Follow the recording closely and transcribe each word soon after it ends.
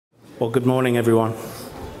Well, good morning, everyone.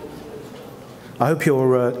 I hope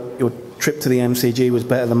your trip to the MCG was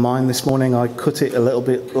better than mine this morning. I cut it a little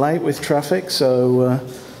bit late with traffic, so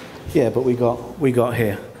yeah, but we got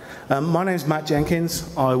here. My name is Matt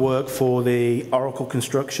Jenkins. I work for the Oracle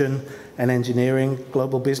Construction and Engineering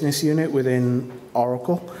Global Business Unit within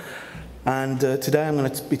Oracle. And today I'm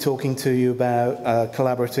going to be talking to you about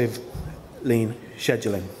collaborative lean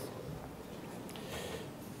scheduling.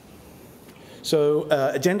 So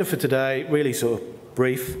agenda for today, really sort of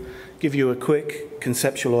brief, give you a quick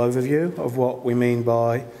conceptual overview of what we mean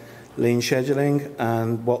by lean scheduling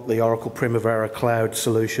and what the Oracle Primavera Cloud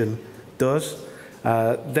solution does.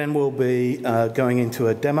 Then we'll be going into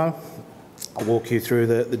a demo. I'll walk you through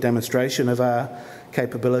the demonstration of our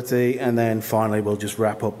capability, and then finally we'll just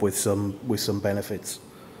wrap up with some benefits.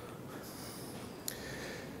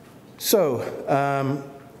 So,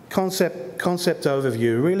 concept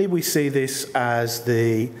overview. Really, we see this as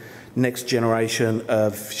the next generation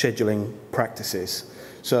of scheduling practices.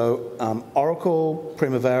 So, Oracle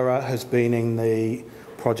Primavera has been in the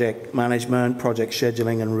project management, project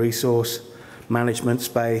scheduling, and resource management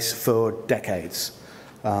space for decades.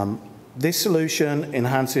 This solution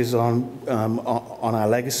enhances on our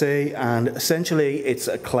legacy, and essentially it's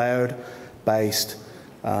a cloud-based,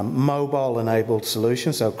 mobile-enabled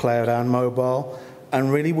solution, so cloud and mobile. And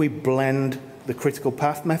really, we blend the critical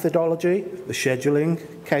path methodology, the scheduling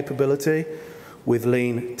capability, with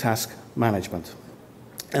lean task management.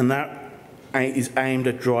 And that is aimed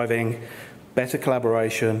at driving better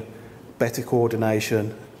collaboration, better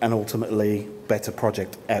coordination, and ultimately better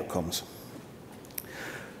project outcomes.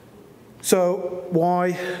 So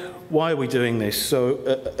why are we doing this? So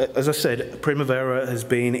as I said, Primavera has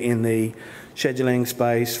been in the scheduling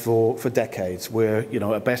space for decades. We're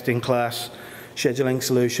a best-in-class scheduling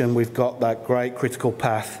solution. We've got that great critical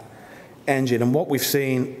path engine, and what we've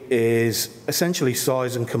seen is essentially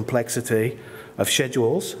size and complexity of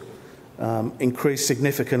schedules increased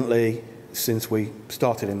significantly since we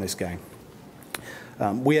started in this game.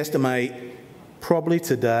 We estimate probably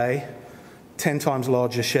today 10 times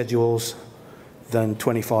larger schedules than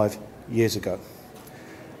 25 years ago.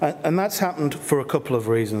 And that's happened for a couple of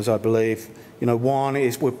reasons, I believe. One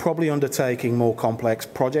is we're probably undertaking more complex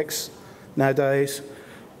projects nowadays,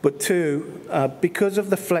 but two, because of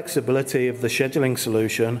the flexibility of the scheduling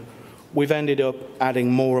solution, we've ended up adding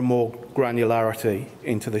more and more granularity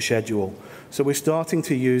into the schedule. So we're starting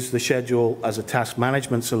to use the schedule as a task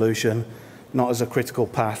management solution, not as a critical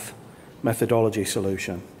path methodology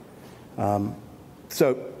solution.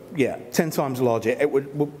 So yeah, 10 times larger.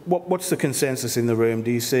 What's the consensus in the room?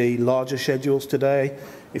 Do you see larger schedules today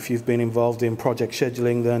if you've been involved in project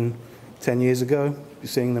scheduling than 10 years ago? You're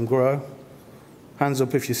seeing them grow? Hands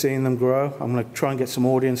up if you're seeing them grow. I'm going to try and get some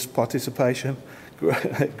audience participation.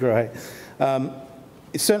 Great.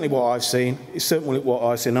 It's certainly what I've seen. It's certainly what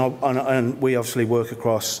I've seen. And we obviously work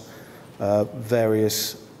across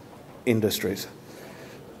various industries.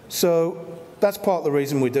 So that's part of the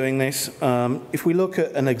reason we're doing this. If we look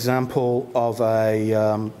at an example of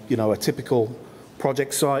a typical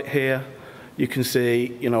project site here, you can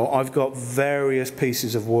see, I've got various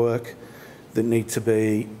pieces of work that need to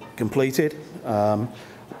be completed,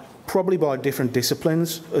 probably by different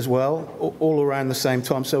disciplines as well, all around the same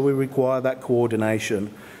time. So we require that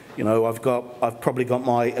coordination. I've probably got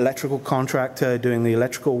my electrical contractor doing the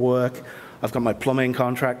electrical work. I've got my plumbing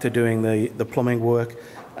contractor doing the plumbing work.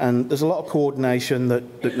 And there's a lot of coordination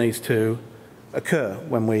that needs to occur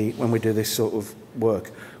when we do this sort of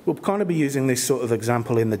work. We'll kind of be using this sort of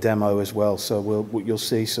example in the demo as well. So you'll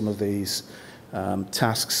see some of these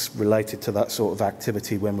tasks related to that sort of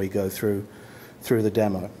activity when we go through the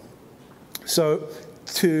demo. So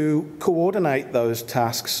to coordinate those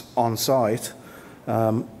tasks on site,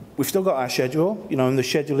 we've still got our schedule, and the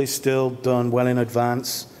schedule is still done well in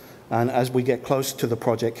advance. And as we get closer to the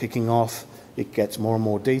project kicking off, it gets more and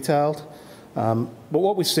more detailed. But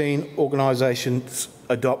what we've seen organizations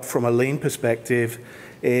adopt from a lean perspective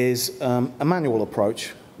is a manual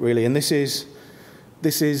approach, really. And this is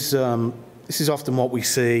often what we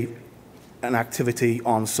see an activity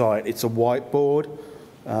on site. It's a whiteboard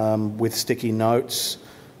with sticky notes,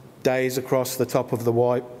 days across the top of the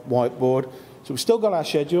whiteboard. So we've still got our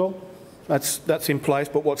schedule. That's in place,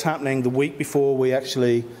 but what's happening the week before we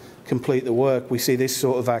actually complete the work, we see this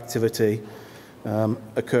sort of activity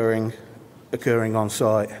occurring on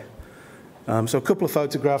site. So a couple of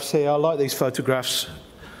photographs here. I like these photographs.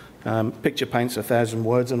 Picture paints 1,000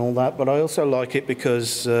 words and all that, but I also like it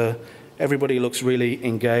because everybody looks really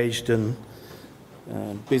engaged and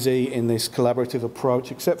busy in this collaborative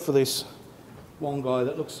approach, except for this one guy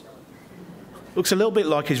that looks Looks a little bit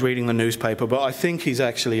like he's reading the newspaper, but I think he's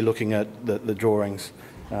actually looking at the drawings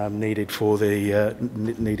needed for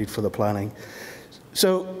the planning.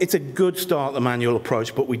 So it's a good start, the manual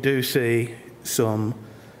approach, but we do see some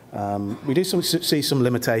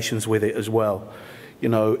limitations with it as well. You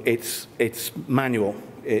know, it's manual.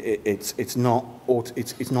 It's not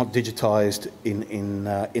digitized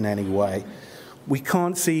in any way. We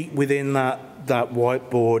can't see within that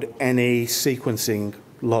whiteboard any sequencing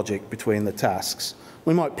logic between the tasks.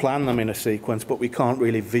 We might plan them in a sequence, but we can't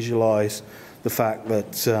really visualize the fact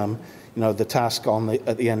that you know, the task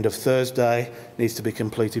at the end of Thursday needs to be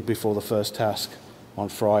completed before the first task on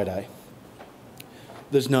Friday.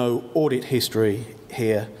 There's no audit history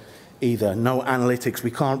here either, no analytics.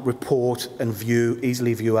 We can't report and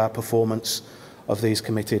easily view our performance of these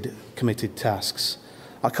committed tasks.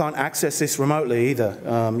 I can't access this remotely either.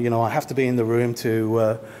 You know, I have to be in the room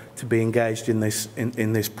to be engaged in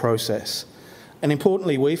this process. And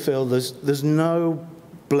importantly, we feel there's no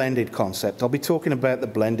blended concept. I'll be talking about the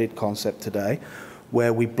blended concept today,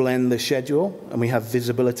 where we blend the schedule and we have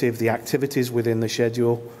visibility of the activities within the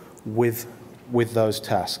schedule with those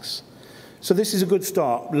tasks. So this is a good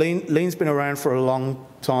start. Lean's been around for a long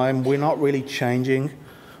time. We're not really changing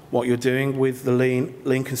what you're doing with the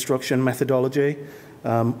lean construction methodology.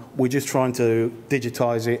 We're just trying to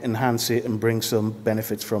digitize it, enhance it, and bring some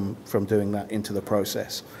benefits from doing that into the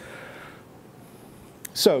process.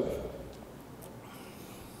 So,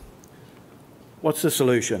 what's the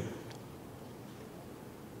solution?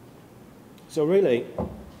 So really,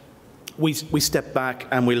 we stepped back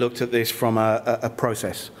and we looked at this from a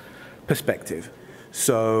process perspective.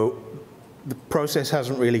 So the process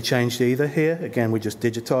hasn't really changed either here. Again, we're just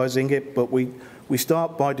digitizing it, but we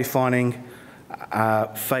start by defining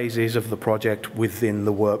phases of the project within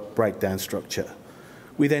the work breakdown structure.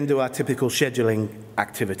 We then do our typical scheduling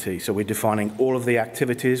activity. So we're defining all of the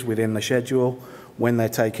activities within the schedule, when they're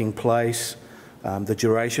taking place, the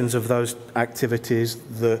durations of those activities,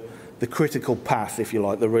 the critical path, if you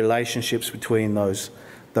like, the relationships between those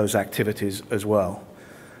activities as well.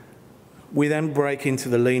 We then break into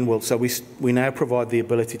the lean world. So we now provide the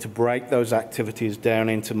ability to break those activities down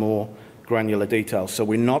into more granular detail. So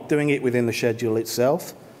we're not doing it within the schedule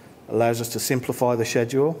itself. Allows us to simplify the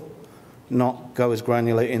schedule, not go as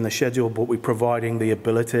granular in the schedule, but we're providing the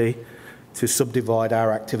ability to subdivide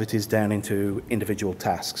our activities down into individual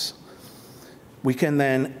tasks. We can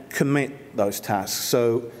then commit those tasks.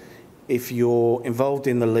 So if you're involved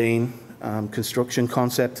in the lean construction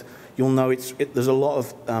concept, you'll know there's a lot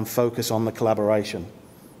of focus on the collaboration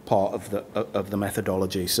part of the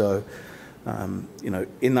methodology. So, you know,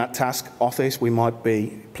 in that task office, we might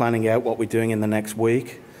be planning out what we're doing in the next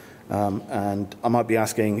week, and I might be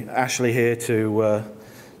asking Ashley here to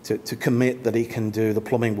commit that he can do the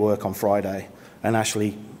plumbing work on Friday, and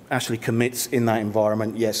Ashley commits in that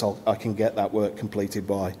environment. Yes, I can get that work completed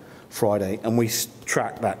by Friday, and we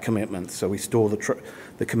track that commitment. So we store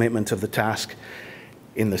the commitment of the task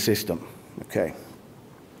in the system, okay,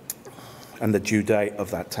 and the due date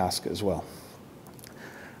of that task as well.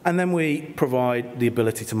 And then we provide the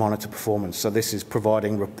ability to monitor performance. So this is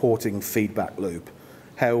providing reporting feedback loop.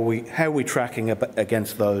 How are we tracking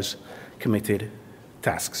against those committed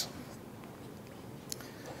tasks?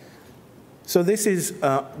 So this is,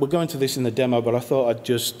 we're going to this in the demo, but I thought I'd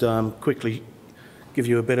just quickly give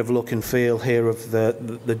you a bit of look and feel here of the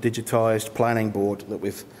digitized planning board that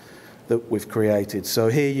we've created. So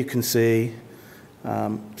here you can see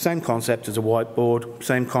same concept as a whiteboard,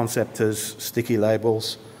 same concept as sticky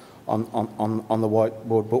labels on the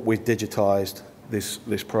whiteboard, but we've digitized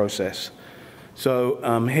this process. So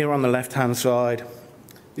here on the left-hand side,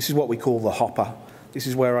 this is what we call the hopper. This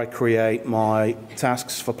is where I create my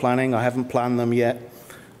tasks for planning. I haven't planned them yet,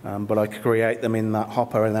 but I create them in that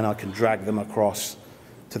hopper, and then I can drag them across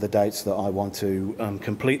to the dates that I want to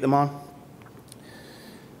complete them on.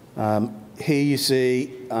 Here you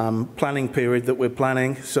see planning period that we're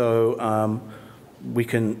planning. So we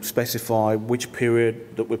can specify which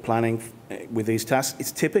period that we're planning with these tasks.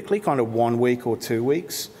 It's typically kind of 1 week or 2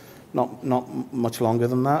 weeks, not much longer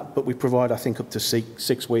than that, but we provide, I think, up to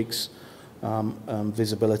 6 weeks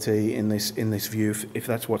visibility in this view if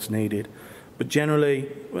that's what's needed. But generally,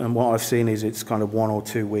 what I've seen is it's kind of 1 or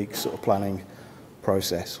 2 weeks sort of planning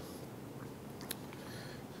process.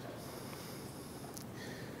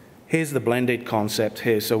 Here's the blended concept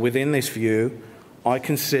here. So within this view, I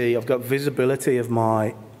can see I've got visibility of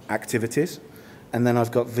my activities, and then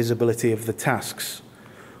I've got visibility of the tasks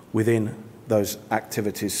within those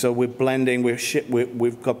activities. So we're blending,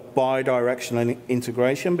 we've got bi-directional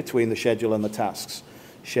integration between the schedule and the tasks,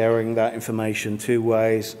 sharing that information 2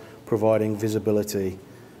 ways, providing visibility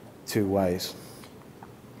two ways.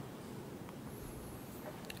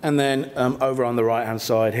 And then over on the right-hand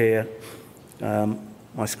side here,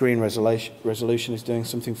 my screen resolution is doing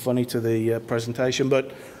something funny to the presentation,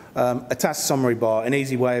 but a task summary bar, an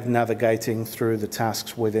easy way of navigating through the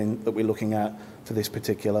tasks that we're looking at for this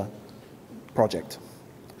particular project.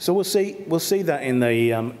 So we'll see that in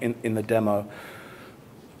the demo.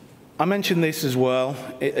 I mentioned this as well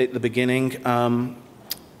at the beginning.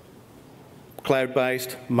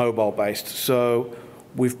 Cloud-based, mobile-based. So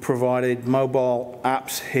we've provided mobile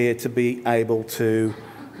apps here to be able to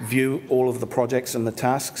view all of the projects and the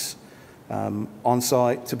tasks on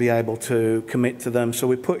site, to be able to commit to them. So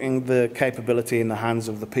we're putting the capability in the hands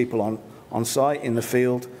of the people on site, in the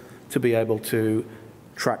field, to be able to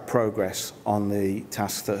track progress on the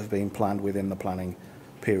tasks that have been planned within the planning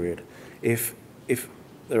period. If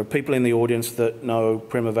there are people in the audience that know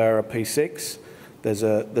Primavera P6, there's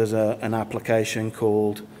an application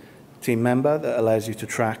called Team Member that allows you to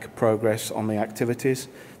track progress on the activities.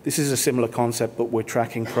 This is a similar concept, but we're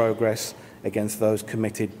tracking progress against those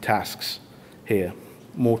committed tasks here,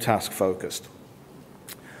 more task focused.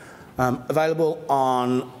 Available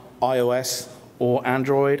on iOS or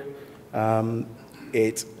Android.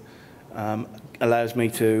 It allows me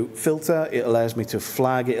to filter, it allows me to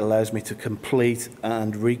flag, it allows me to complete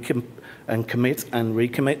and commit and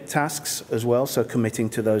recommit tasks as well, so committing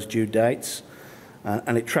to those due dates.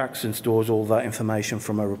 And it tracks and stores all that information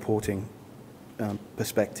from a reporting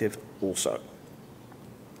perspective also.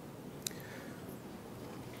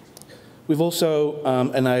 We've also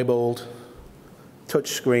enabled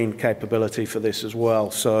touchscreen capability for this as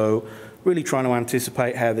well. So really trying to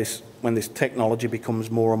anticipate how when this technology becomes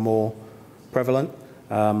more and more prevalent.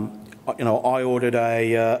 You know, I ordered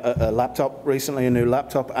a laptop recently, a new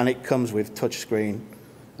laptop, and it comes with touchscreen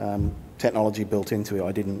technology built into it.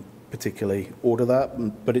 I didn't particularly order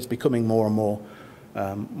that, but it's becoming more and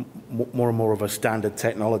more of a standard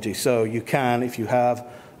technology. So you can, if you have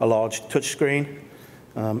a large touchscreen,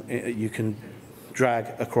 you can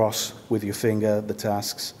drag across with your finger the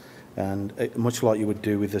tasks, and much like you would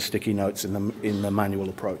do with the sticky notes in the manual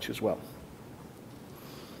approach as well.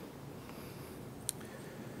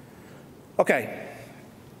 Okay,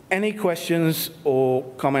 any questions or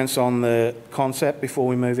comments on the concept before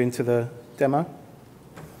we move into the demo?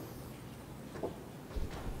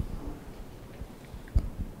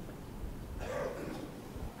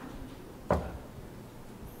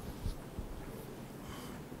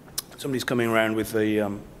 Somebody's coming around with the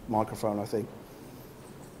microphone, I think.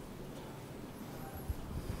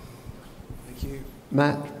 Thank you.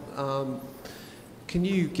 Matt, can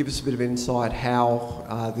you give us a bit of insight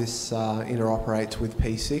how this interoperates with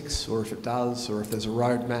P6, or if it does, or if there's a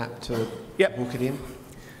roadmap to book it in?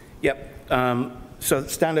 Yep. So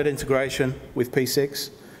standard integration with P6.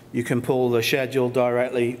 You can pull the schedule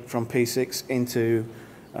directly from P6 into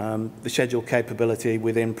the schedule capability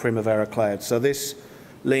within Primavera Cloud. So this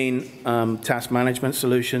lean task management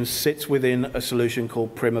solution sits within a solution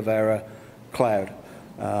called Primavera Cloud.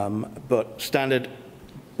 But standard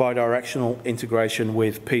bidirectional integration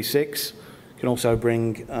with P6 can also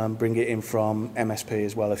bring it in from MSP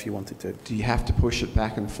as well if you wanted to. Do you have to push it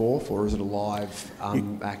back and forth, or is it a live,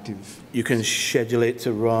 active? You can schedule it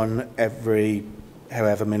to run every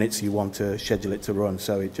however minutes you want to schedule it to run.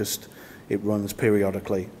 So it runs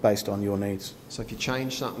periodically based on your needs. So if you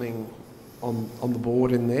change something on the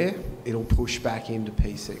board in there, it'll push back into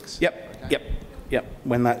P6. Yep. Okay. Yep.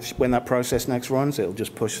 When that process next runs, it'll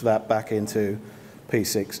just push that back into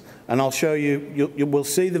P6. And I'll show you will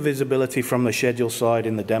see the visibility from the schedule side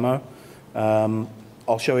in the demo.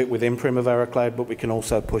 I'll show it within Primavera Cloud, but we can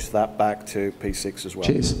also push that back to P6 as well.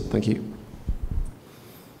 Cheers. Thank you.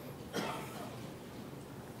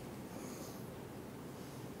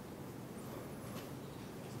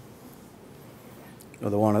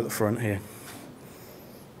 Another one at the front here.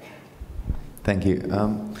 Thank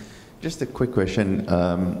you. Just a quick question.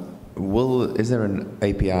 Is there an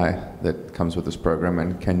API that comes with this program,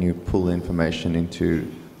 and can you pull information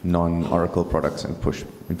into non-Oracle products and push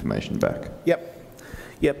information back?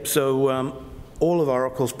 Yep. So all of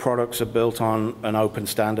Oracle's products are built on an open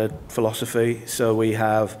standard philosophy. So we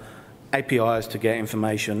have APIs to get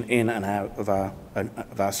information in and out of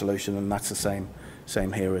our solution, and that's the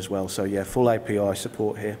same here as well. So yeah, full API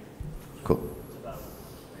support here. Cool.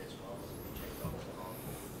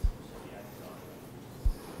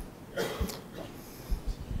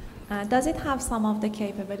 Does it have some of the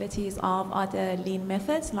capabilities of other lean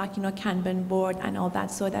methods, like Kanban board and all that,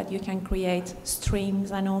 so that you can create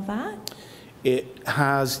streams and all that? It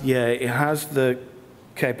has the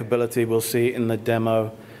capability. We'll see it in the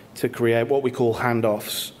demo to create what we call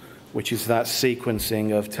handoffs, which is that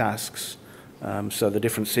sequencing of tasks. So the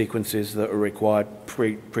different sequences that are required,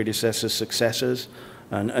 predecessors, successors,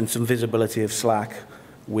 and some visibility of slack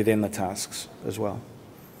within the tasks as well.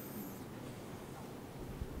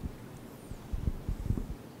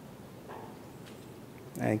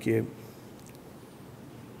 Thank you.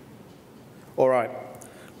 All right.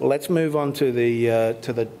 Well, let's move on to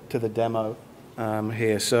the demo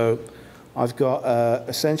here. So I've got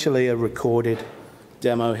essentially a recorded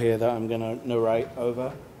demo here that I'm going to narrate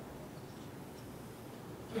over.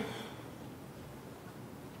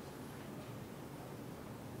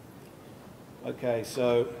 Okay,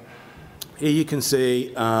 so here you can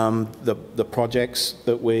see the projects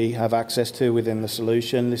that we have access to within the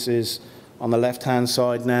solution. This is on the left-hand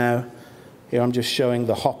side now. Here I'm just showing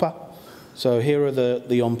the hopper. So here are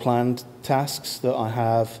the unplanned tasks that I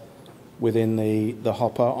have within the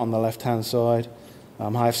hopper on the left-hand side.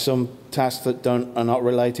 I have some tasks that are not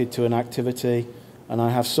related to an activity, and I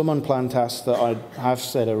have some unplanned tasks that I have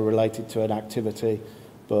said are related to an activity,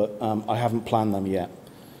 but I haven't planned them yet.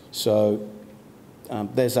 So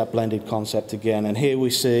there's that blended concept again, and here we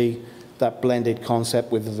see that blended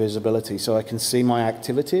concept with the visibility. So I can see my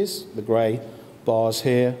activities, the grey bars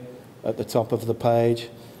here at the top of the page,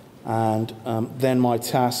 and then my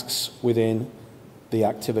tasks within the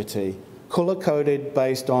activity, color-coded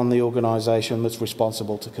based on the organisation that's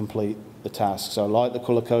responsible to complete the task. So like the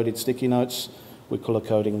colour-coded sticky notes, we're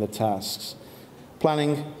colour-coding the tasks.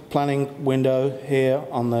 Planning window here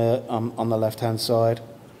on the left-hand side.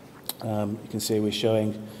 You can see we're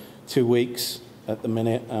showing 2 weeks at the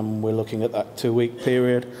minute, and we're looking at that 2-week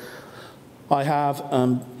period. I have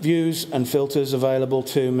views and filters available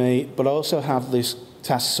to me, but I also have this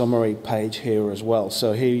task summary page here as well.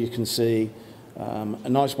 So here you can see a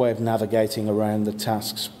nice way of navigating around the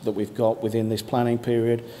tasks that we've got within this planning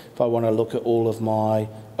period. If I want to look at all of my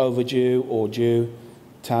overdue or due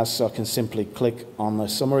tasks, I can simply click on the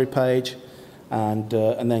summary page and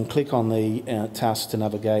then click on the tasks to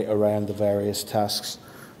navigate around the various tasks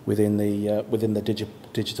within the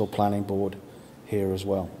digital planning board here as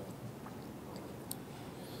well.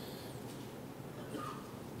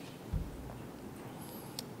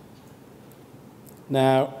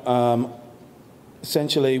 Now,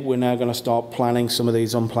 essentially, we're now going to start planning some of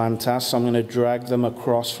these unplanned tasks. I'm going to drag them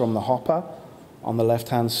across from the hopper on the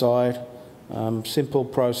left-hand side. Simple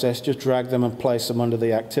process, just drag them and place them under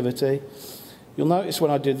the activity. You'll notice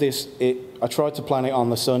when I did this, I tried to plan it on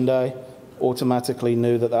the Sunday, automatically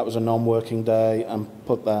knew that that was a non-working day and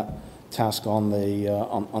put that task on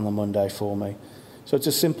the Monday for me. So it's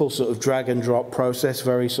a simple sort of drag and drop process,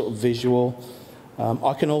 very sort of visual.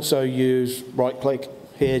 I can also use right-click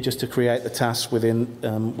here just to create the tasks within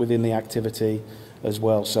the activity as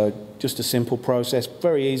well. So just a simple process,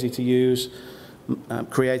 very easy to use,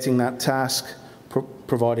 creating that task,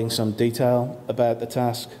 providing some detail about the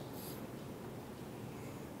task.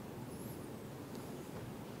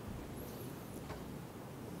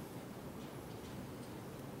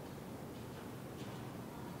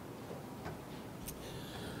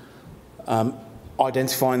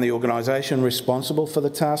 Identifying the organisation responsible for the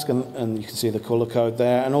task, and you can see the colour code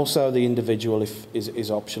there, and also the individual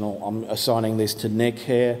is optional. I'm assigning this to Nick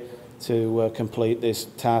here to complete this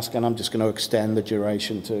task, and I'm just going to extend the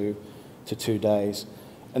duration to 2 days.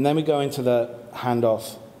 And then we go into the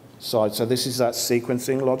handoff side. So this is that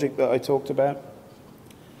sequencing logic that I talked about.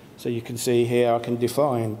 So you can see here I can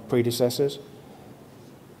define predecessors.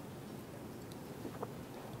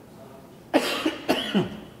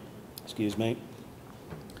 Excuse me.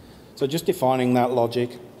 So just defining that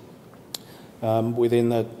logic within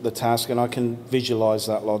the task, and I can visualize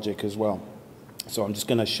that logic as well. So I'm just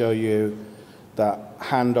going to show you that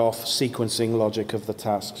handoff sequencing logic of the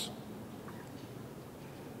tasks.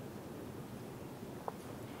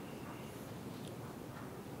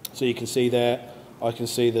 So you can see there, I can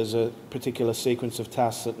see there's a particular sequence of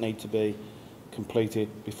tasks that need to be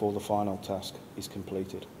completed before the final task is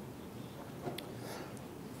completed.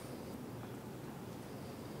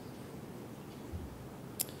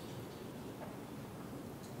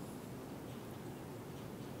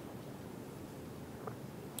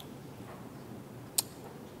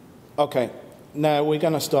 Okay, now we're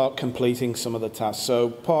going to start completing some of the tasks. So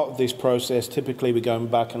part of this process, typically we're going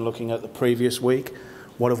back and looking at the previous week.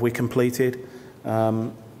 What have we completed?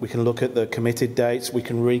 We can look at the committed dates. We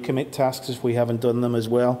can recommit tasks if we haven't done them as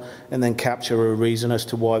well, and then capture a reason as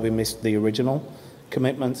to why we missed the original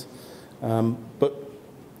commitment. But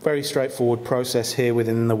very straightforward process here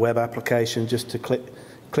within the web application, just to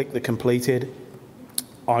click the completed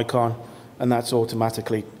icon, and that's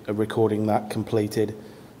automatically recording that completed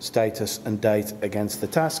status and date against the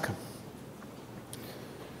task.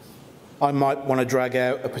 I might want to drag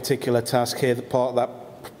out a particular task here, the part of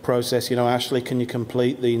that process. You know, Ashley, can you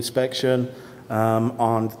complete the inspection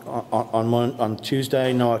on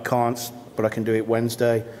Tuesday? No, I can't, but I can do it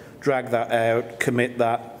Wednesday. Drag that out, commit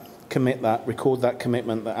that, record that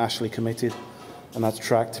commitment that Ashley committed, and that's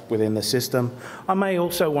tracked within the system. I may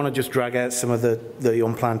also want to just drag out some of the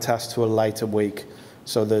unplanned tasks to a later week.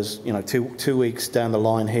 So there's, you know, two weeks down the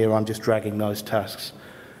line here, I'm just dragging those tasks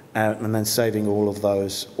out and then saving all of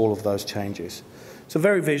those changes. So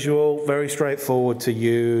very visual, very straightforward to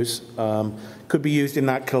use. Could be used in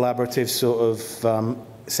that collaborative sort of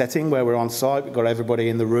setting where we're on site. We've got everybody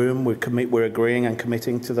in the room. We're agreeing and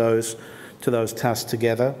committing to those tasks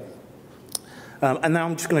together. And now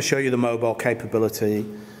I'm just going to show you the mobile capability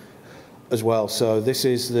as well. So this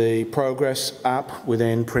is the Progress app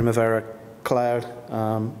within Primavera Cloud.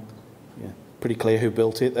 Yeah, pretty clear who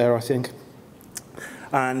built it there, I think.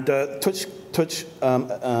 And touch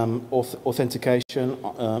authentication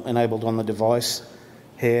enabled on the device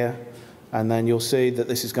here. And then you'll see that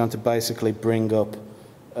this is going to basically bring up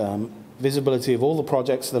visibility of all the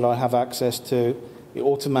projects that I have access to. It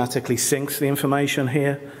automatically syncs the information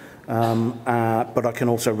here, but I can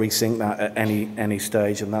also resync that at any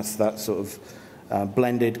stage, and that's that sort of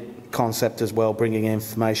blended concept as well, bringing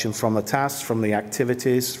information from the tasks, from the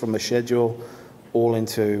activities, from the schedule, all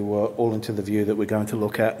into the view that we're going to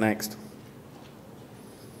look at next.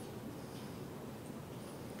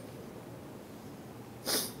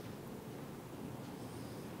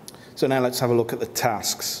 So now let's have a look at the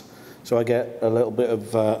tasks. So I get a little bit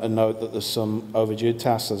of a note that there's some overdue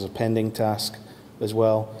tasks, there's a pending task as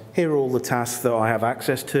well. Here are all the tasks that I have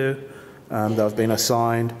access to, that have been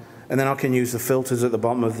assigned. And then I can use the filters at the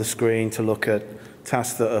bottom of the screen to look at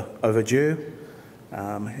tasks that are overdue.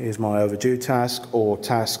 Here's my overdue task, or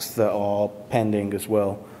tasks that are pending as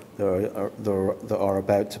well, that are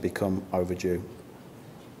about to become overdue.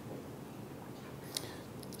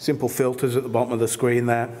 Simple filters at the bottom of the screen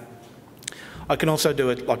there. I can also do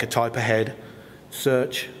it like a type ahead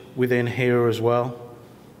search within here as well.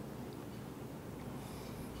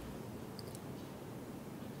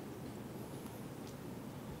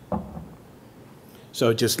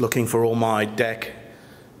 So just looking for all my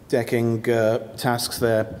decking tasks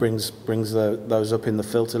there brings those up in the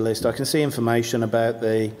filter list. I can see information about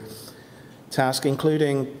the task,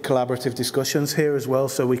 including collaborative discussions here as well,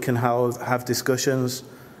 so we can have discussions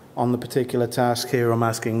on the particular task. Here I'm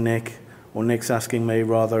asking Nick, or Nick's asking me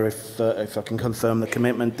rather, if I can confirm the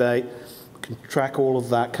commitment date. I can track all of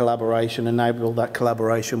that collaboration, enable that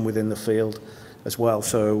collaboration within the field as well.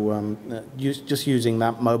 So just using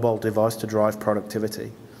that mobile device to drive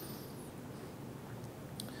productivity.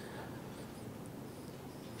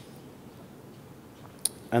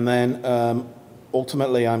 And then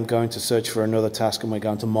ultimately I'm going to search for another task, and we're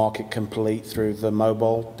going to mark it complete through the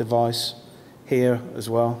mobile device here as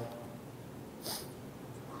well.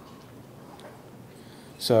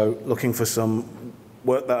 So looking for some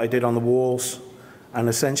work that I did on the walls, and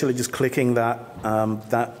essentially just clicking that,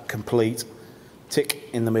 that complete tick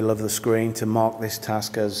in the middle of the screen to mark this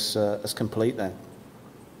task as complete then.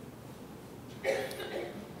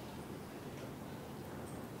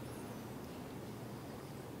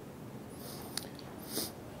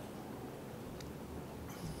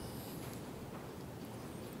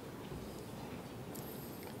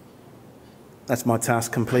 That's my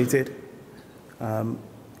task completed.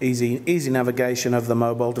 Easy navigation of the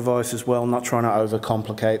mobile device as well, not trying to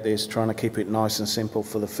overcomplicate this, trying to keep it nice and simple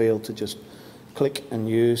for the field to just click and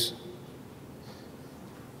use.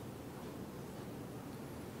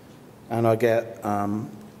 And I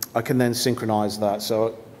can then synchronize that.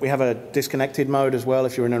 So we have a disconnected mode as well.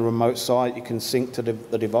 If you're in a remote site, you can sync to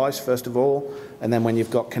the device first of all, and then when you've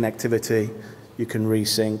got connectivity, you can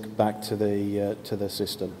resync back to the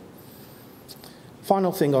system.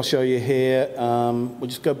 Final thing I'll show you here, we'll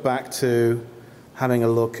just go back to having a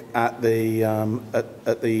look at the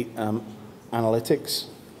analytics.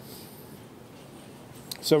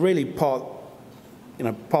 So really part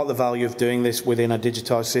of the value of doing this within a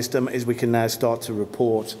digitized system is we can now start to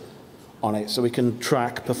report on it. So we can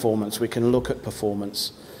track performance, we can look at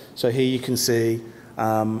performance. So here you can see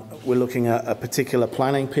we're looking at a particular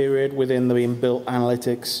planning period within the inbuilt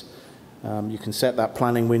analytics. You can set that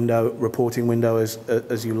planning window, reporting window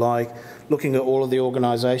as you like, looking at all of the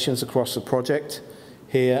organizations across the project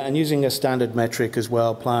here, and using a standard metric as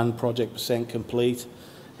well, plan project % complete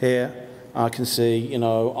here. I can see,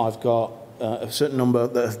 I've got a certain number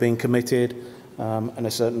that have been committed and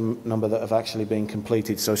a certain number that have actually been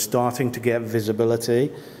completed. So starting to get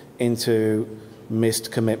visibility into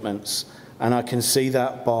missed commitments. And I can see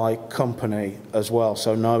that by company as well.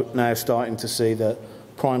 So now starting to see that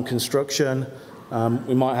Prime Construction,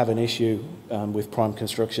 we might have an issue with Prime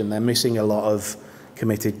Construction. They're missing a lot of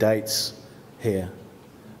committed dates here.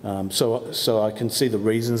 So I can see the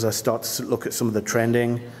reasons. I start to look at some of the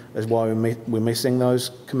trending as why we're missing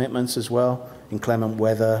those commitments as well, inclement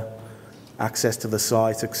weather, access to the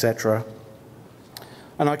site, etc.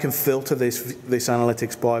 And I can filter this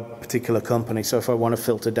analytics by particular company. So if I want to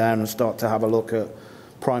filter down and start to have a look at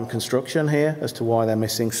Prime Construction here as to why they're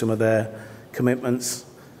missing some of their commitments,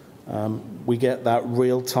 we get that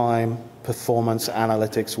real-time performance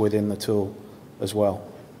analytics within the tool as well.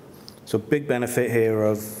 So a big benefit here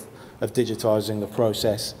of digitizing the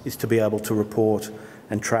process is to be able to report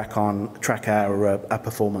and track our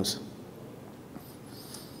performance.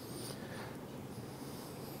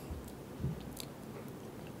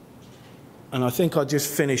 And I think I'll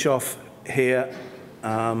just finish off here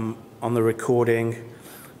on the recording.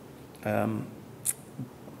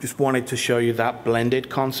 Just wanted to show you that blended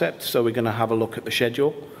concept. So we're going to have a look at the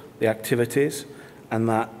schedule, the activities, and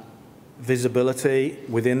that visibility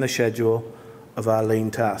within the schedule of our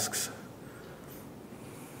lean tasks.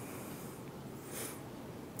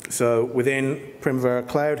 So within Primavera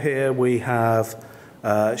Cloud here, we have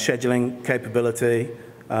scheduling capability.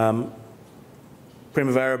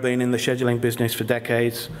 Primavera been in the scheduling business for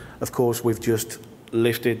decades. Of course, we've just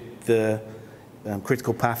lifted the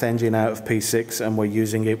critical path engine out of P6 and we're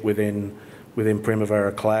using it within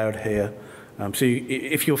Primavera Cloud here. So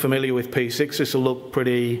if you're familiar with P6, this will look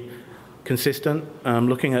pretty consistent.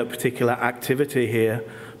 Looking at a particular activity here,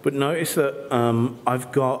 but notice that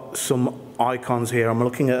I've got some icons here. I'm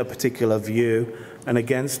looking at a particular view, and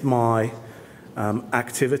against my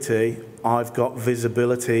activity, I've got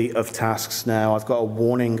visibility of tasks now. I've got a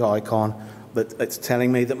warning icon that's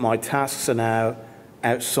telling me that my tasks are now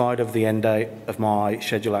outside of the end date of my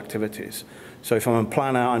schedule activities. So if I'm a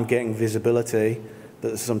planner, I'm getting visibility that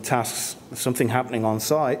there's some tasks, something happening on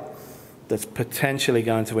site that's potentially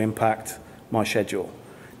going to impact my schedule.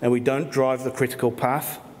 Now, we don't drive the critical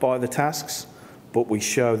path by the tasks, but we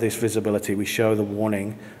show this visibility, we show the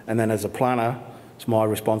warning, and then as a planner, it's my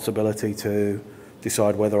responsibility to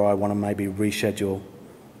decide whether I want to maybe reschedule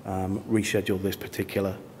this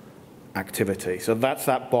particular activity. So that's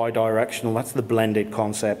that bi-directional, that's the blended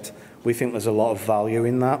concept. We think there's a lot of value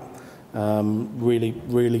in that,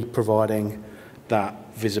 really providing that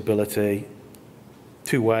visibility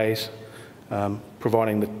two ways,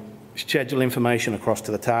 providing the schedule information across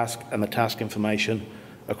to the task and the task information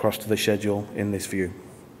across to the schedule in this view.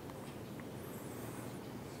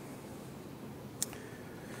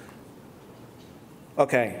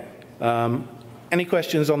 Okay, any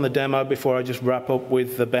questions on the demo before I just wrap up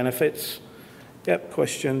with the benefits? Yep,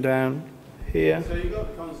 question down here. So you've got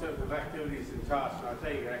the concept of activities and tasks, and I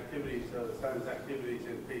take your activities are the same as activities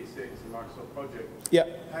in P6 and Microsoft Project.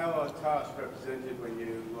 Yep. How are tasks represented when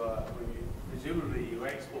you presumably you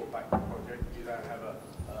export back to the project? You don't have a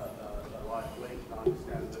live link. I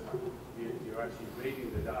understand that you're actually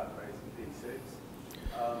reading the database in P6.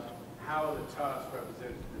 How are the tasks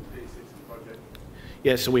represented in P6 and Project?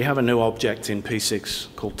 Yeah, so we have a new object in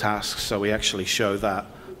P6 called tasks, so we actually show that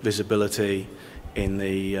visibility in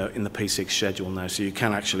the P6 schedule now, so you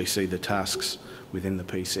can actually see the tasks within the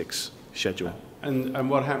P6 schedule. And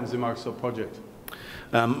what happens in Microsoft Project?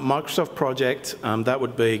 Microsoft Project, that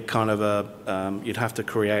would be kind of a, you'd have to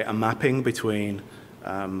create a mapping between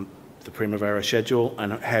the Primavera schedule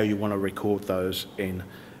and how you want to record those in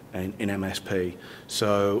MSP.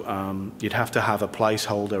 So you'd have to have a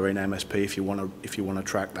placeholder in MSP if you want to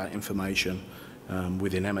track that information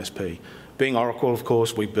within MSP. Being Oracle, of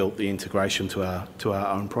course, we built the integration to our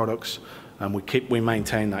own products, and we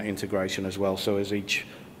maintain that integration as well. So as each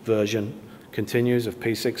version continues of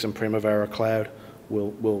P6 and Primavera Cloud,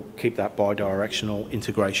 we'll keep that bi-directional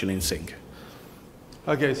integration in sync.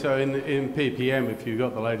 Okay, so in PPM, if you've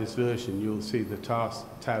got the latest version, you'll see the task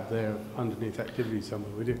tab there underneath activities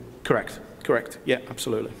somewhere, would you? Correct. Yeah,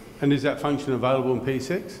 absolutely. And is that function available in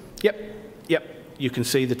P6? Yep. You can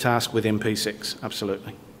see the task within P6,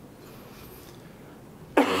 absolutely.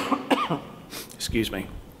 Excuse me.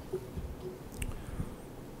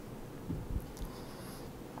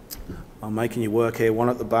 I'm making you work here, one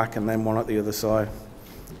at the back and then one at the other side.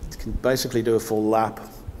 You can basically do a full lap.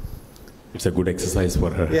 It's a good exercise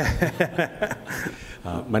for her. Yeah.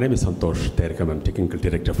 My name is Santosh Terkam. I'm Technical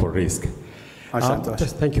Director for Risk. Hi, Santosh.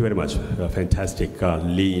 Just thank you very much. A fantastic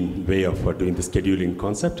lean way of doing the scheduling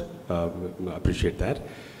concept. I appreciate that.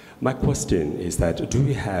 My question is that do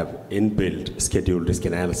we have inbuilt schedule risk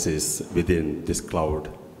analysis within this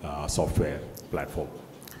cloud software? platform.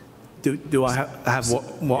 Do I have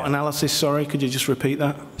what analysis? Sorry, could you just repeat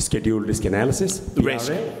that? Scheduled risk analysis. The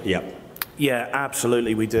risk. Yeah. Yeah,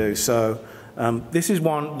 absolutely, we do. So this is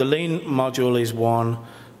one. The lean module is one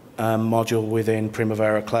module within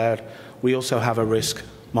Primavera Cloud. We also have a risk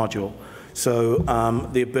module. So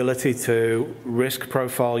the ability to risk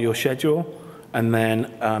profile your schedule and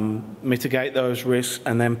then mitigate those risks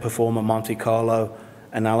and then perform a Monte Carlo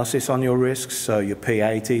analysis on your risks. So your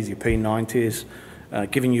P80s, your P90s.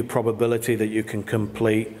 Giving you probability that you can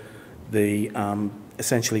complete the,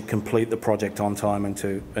 essentially complete the project on time and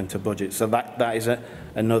to budget. So that is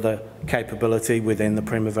another capability within the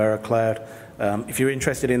Primavera Cloud. If you're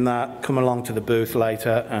interested in that, come along to the booth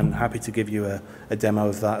later and happy to give you a demo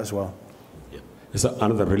of that as well. So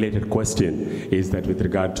another related question is that with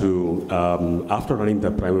regard to, after running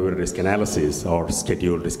the Primavera risk analysis or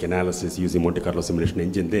scheduled risk analysis using Monte Carlo simulation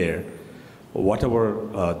engine there, whatever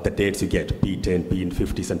the dates you get, P10,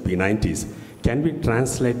 P50s, and P90s, can we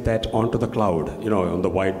translate that onto the cloud? You know, on the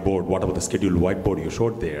whiteboard, whatever the scheduled whiteboard you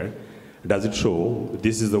showed there, does it show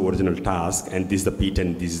this is the original task and this is the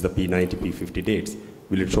P10, this is the P90, P50 dates?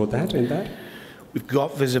 Will it show that in that? We've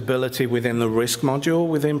got visibility within the risk module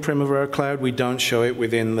within Primavera Cloud. We don't show it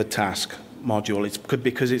within the task module. It's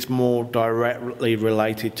because it's more directly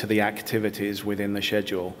related to the activities within the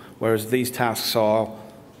schedule, whereas these tasks are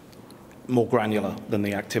more granular than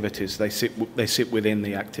the activities. They sit within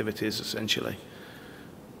the activities, essentially.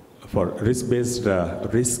 For risk-based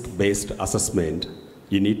assessment,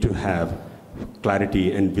 you need to have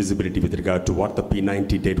clarity and visibility with regard to what the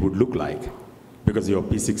P90 date would look like, because your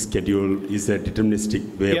P6 schedule is a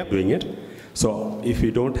deterministic way of doing it. So if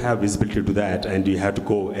you don't have visibility to that and you have to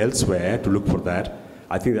go elsewhere to look for that,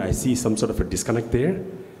 I think I see some sort of a disconnect there.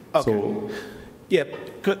 Okay. So, yeah.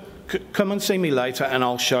 Come and see me later and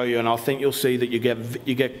I'll show you, and I think you'll see that you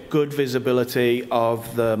get good visibility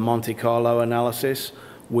of the Monte Carlo analysis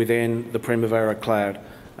within the Primavera Cloud,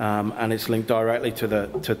 and it's linked directly to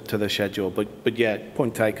the schedule. But yeah,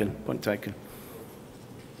 point taken.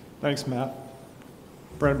 Thanks, Matt.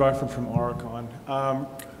 Brendan Byford from Oricon.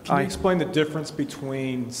 Can you explain the difference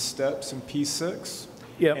between steps in P6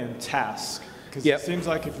 and task? Because it seems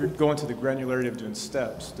like if you're going to the granularity of doing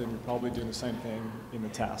steps, then you're probably doing the same thing in the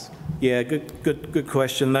task. Yeah, good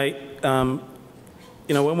question. They,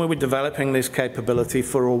 you know, when we were developing this capability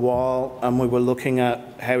for a while, and we were looking at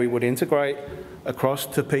how we would integrate across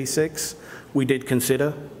to P6, we did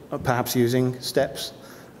consider perhaps using steps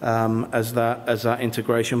as that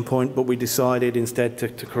integration point, but we decided instead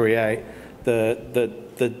to create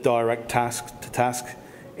the direct task to task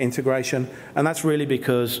integration, and that's really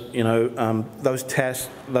because, you know, those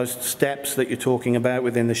steps that you're talking about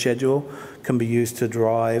within the schedule can be used to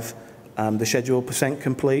drive the schedule %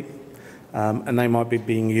 complete, and they might be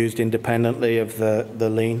being used independently of the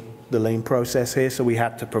lean process here. So we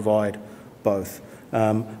had to provide both.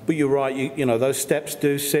 But you're right. You know, those steps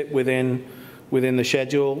do sit within the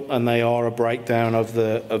schedule, and they are a breakdown of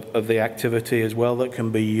the activity as well that can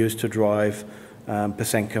be used to drive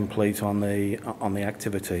 % complete on the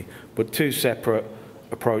activity. But two separate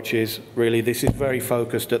approaches. Really, this is very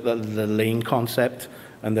focused at the lean concept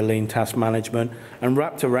and the lean task management, and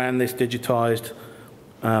wrapped around this digitized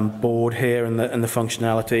board here and the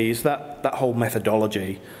functionality is that whole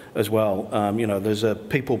methodology as well. You know, there's a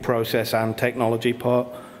people, process, and technology part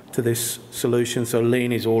to this solution. So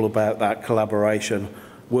lean is all about that collaboration,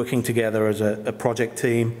 working together as a project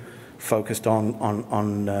team focused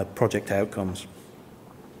on project outcomes.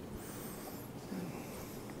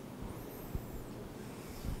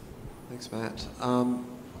 Thanks, Matt.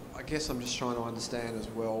 I guess I'm just trying to understand as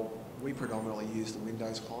well, we predominantly use the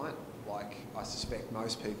Windows client, like I suspect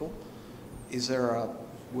most people.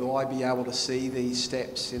 Will I be able to see these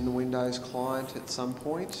steps in the Windows client at some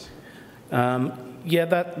point? Yeah,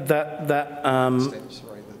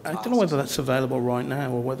 I don't know whether that's available right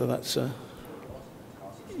now or whether that's,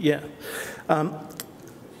 yeah.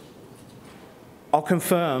 I'll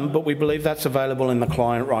confirm, but we believe that's available in the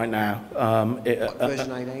client right now.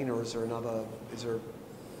 Version 18, or is there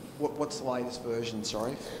what's the latest version,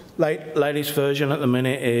 sorry? Latest version at the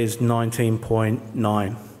minute is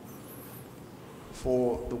 19.9.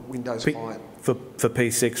 For the Windows client? For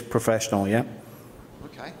P6 Professional, yeah.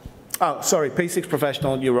 Okay. Oh, sorry, P6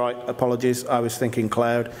 Professional, you're right, apologies. I was thinking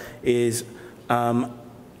cloud is 18.8?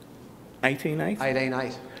 18.8.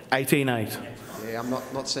 18.8. Yeah, I'm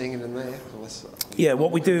not seeing it in there. Unless, yeah,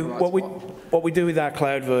 what we do with our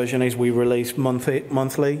cloud version is we release monthly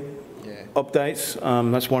updates.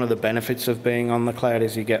 That's one of the benefits of being on the cloud,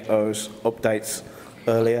 is you get those updates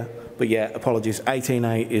earlier. But yeah, apologies,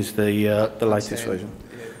 18.8 is the latest version.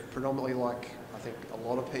 Yeah, predominantly like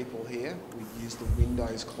lot of people here, we use the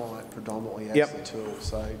Windows client predominantly as the tool.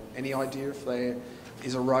 So any idea if there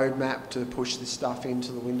is a roadmap to push this stuff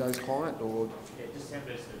into the Windows client, or? Yeah,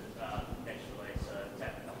 December's the next release, so it's out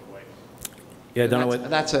in a couple of weeks. Yeah, don't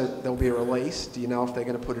know there'll be a release. Do you know if they're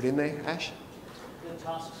going to put it in there, Ash? The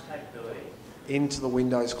tasks capability? Into the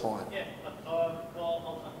Windows client. Yeah, well,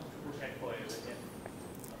 I'll check for you.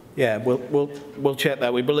 Yeah, we'll check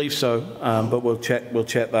that. We believe so, but we'll check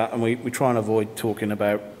that, and we try and avoid talking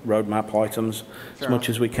about roadmap items as much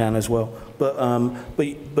as we can as well.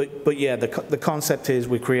 But yeah, the concept is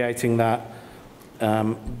we're creating that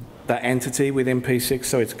that entity within P6,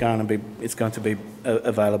 so it's going to be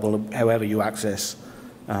available however you access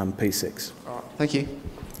P6. All right, thank you.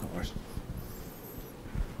 No worries.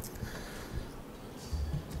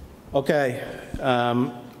 Okay,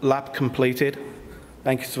 lap completed.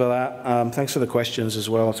 Thanks for that. Thanks for the questions as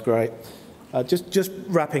well. It's great. Just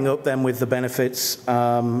wrapping up then with the benefits.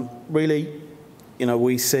 Really,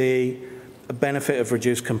 we see a benefit of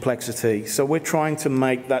reduced complexity. So we're trying to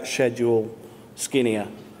make that schedule skinnier.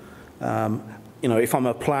 If I'm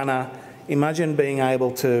a planner, imagine being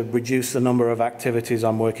able to reduce the number of activities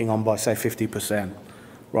I'm working on by, say, 50%.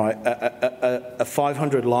 Right? A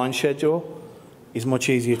 500-line schedule is much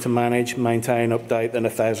easier to manage, maintain, update than a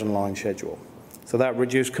 1,000-line schedule. So that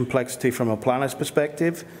reduced complexity from a planner's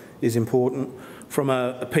perspective is important. From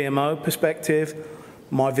a PMO perspective,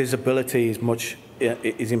 my visibility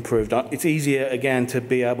is improved. It's easier, again, to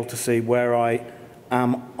be able to see where I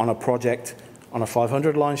am on a project on a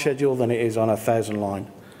 500-line schedule than it is on a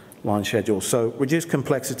 1,000-line schedule. So reduced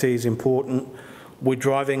complexity is important. We're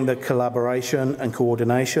driving the collaboration and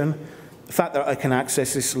coordination. The fact that I can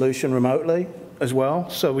access this solution remotely as well,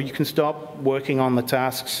 so you can start working on the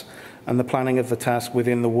tasks and the planning of the task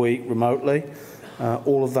within the week remotely.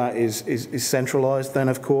 All of that is centralized then,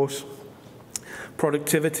 of course.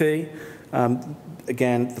 Productivity,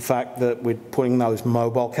 again, the fact that we're putting those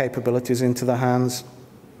mobile capabilities into the hands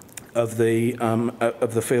of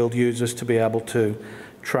the field users to be able to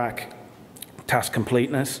track task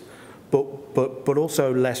completeness, but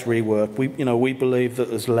also less rework. We believe that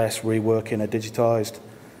there's less rework in a digitized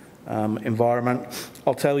environment.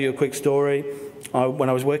 I'll tell you a quick story. When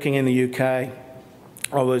I was working in the UK,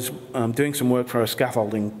 I was doing some work for a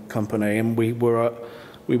scaffolding company, and we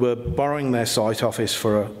were borrowing their site office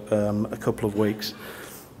for a couple of weeks,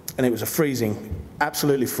 and it was a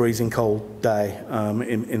absolutely freezing cold day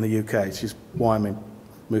in the UK. It's just why I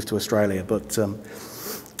moved to Australia. But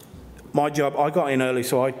my job, I got in early,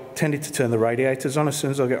 so I tended to turn the radiators on as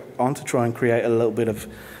soon as I got on to try and create a little bit of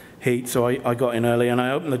heat. So I got in early, and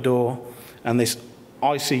I opened the door, and this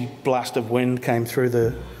icy blast of wind came through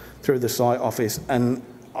the site office, and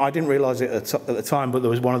I didn't realise it at the time, but there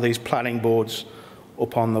was one of these planning boards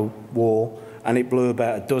up on the wall, and it blew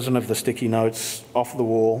about a dozen of the sticky notes off the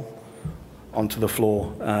wall onto the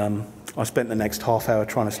floor. I spent the next half hour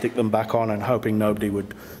trying to stick them back on and hoping nobody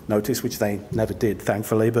would notice, which they never did,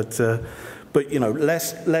 thankfully. But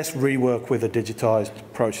less rework with a digitised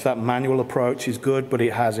approach. That manual approach is good, but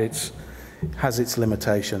it has its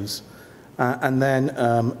limitations. And then,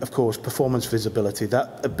 of course, performance visibility,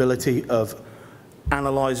 that ability of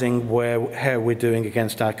analysing how we're doing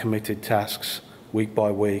against our committed tasks week by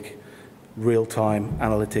week, real-time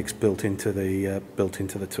analytics built into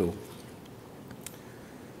the tool.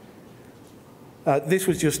 This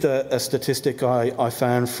was just a statistic I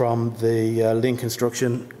found from the Lean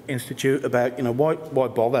Construction Institute about why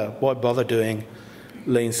bother doing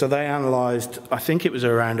Lean. So they analysed, I think it was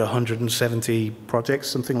around 170 projects,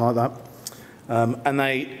 something like that. And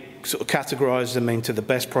they sort of categorised them into the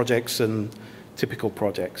best projects and typical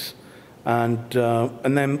projects. And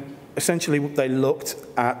then essentially they looked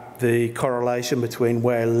at the correlation between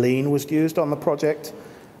where Lean was used on the project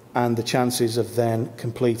and the chances of then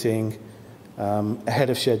completing ahead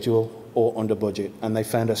of schedule or under budget. And they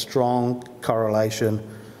found a strong correlation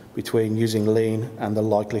between using Lean and the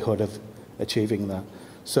likelihood of achieving that.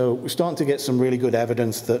 So we're starting to get some really good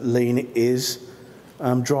evidence that Lean is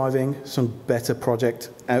driving some better project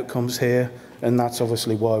outcomes here, and that's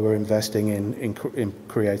obviously why we're investing in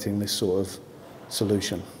creating this sort of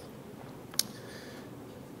solution.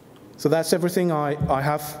 So that's everything I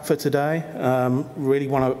have for today. Really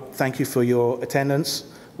want to thank you for your attendance.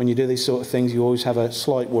 When you do these sort of things, you always have a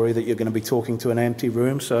slight worry that you're going to be talking to an empty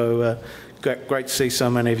room, so great to see so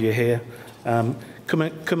many of you here. Come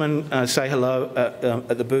and say hello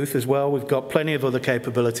at the booth as well. We've got plenty of other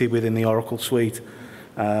capability within the Oracle suite.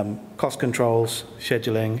 Cost controls,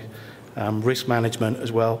 scheduling, risk management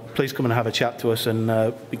as well. Please come and have a chat to us, and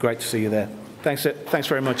it'd be great to see you there. Thanks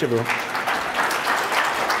very much, everyone.